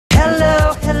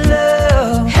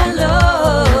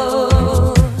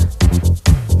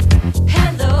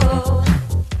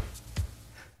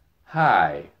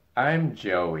I'm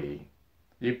Joey.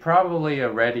 You probably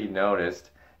already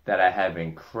noticed that I have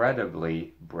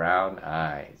incredibly brown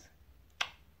eyes.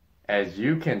 As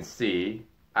you can see,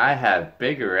 I have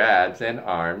bigger abs and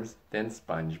arms than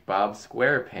SpongeBob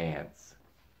SquarePants.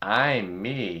 I'm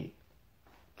me.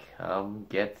 Come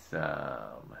get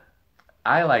some.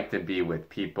 I like to be with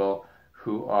people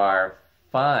who are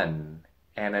fun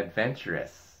and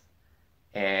adventurous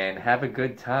and have a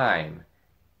good time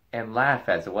and laugh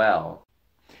as well.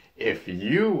 If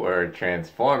you were a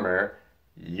Transformer,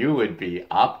 you would be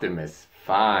Optimus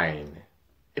Fine.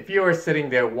 If you are sitting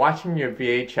there watching your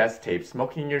VHS tape,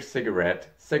 smoking your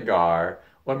cigarette, cigar,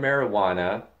 or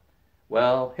marijuana,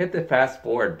 well, hit the fast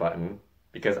forward button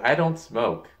because I don't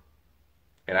smoke.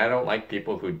 And I don't like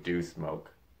people who do smoke.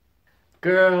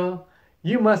 Girl,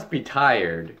 you must be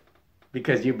tired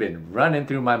because you've been running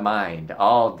through my mind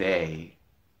all day.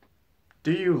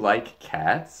 Do you like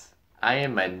cats? I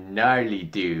am a gnarly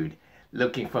dude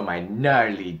looking for my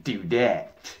gnarly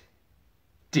dudette.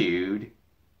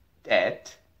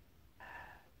 Dude-et.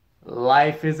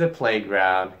 Life is a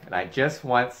playground and I just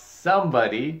want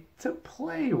somebody to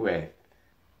play with.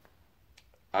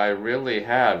 I really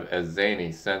have a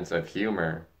zany sense of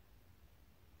humor.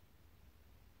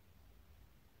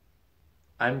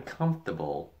 I'm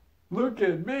comfortable. Look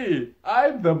at me!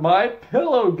 I'm the My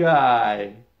Pillow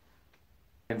guy!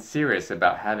 And serious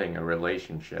about having a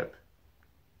relationship.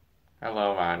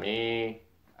 Hello, mommy.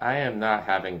 I am not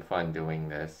having fun doing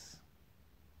this.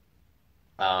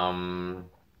 I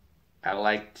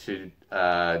like to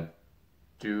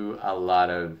do a lot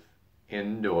of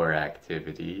indoor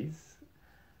activities.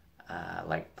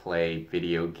 Like play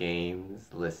video games,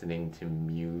 listening to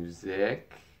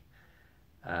music,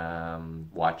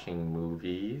 watching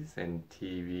movies and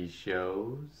TV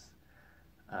shows.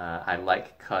 I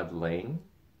like cuddling,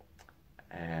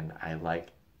 and I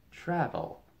like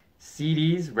travel.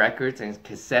 CDs, records, and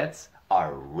cassettes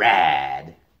are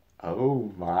rad.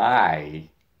 Oh my.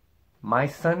 My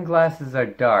sunglasses are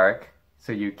dark,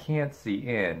 so you can't see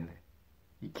in.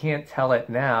 You can't tell it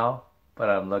now, but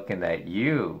I'm looking at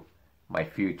you, my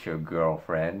future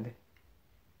girlfriend.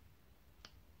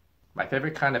 My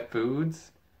favorite kind of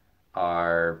foods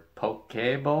are poke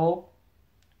bowl,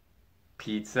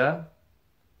 pizza,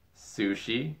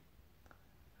 sushi,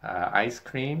 ice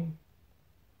cream,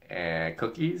 and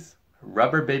cookies,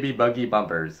 rubber baby buggy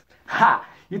bumpers. Ha!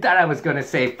 You thought I was gonna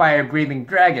say fire-breathing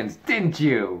dragons, didn't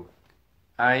you?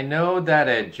 I know that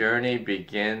a journey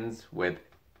begins with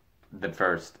the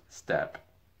first step.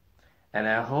 And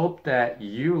I hope that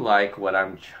you like what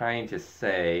I'm trying to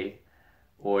say,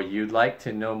 or you'd like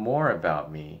to know more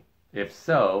about me. If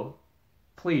so,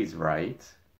 please write.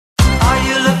 Are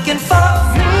you looking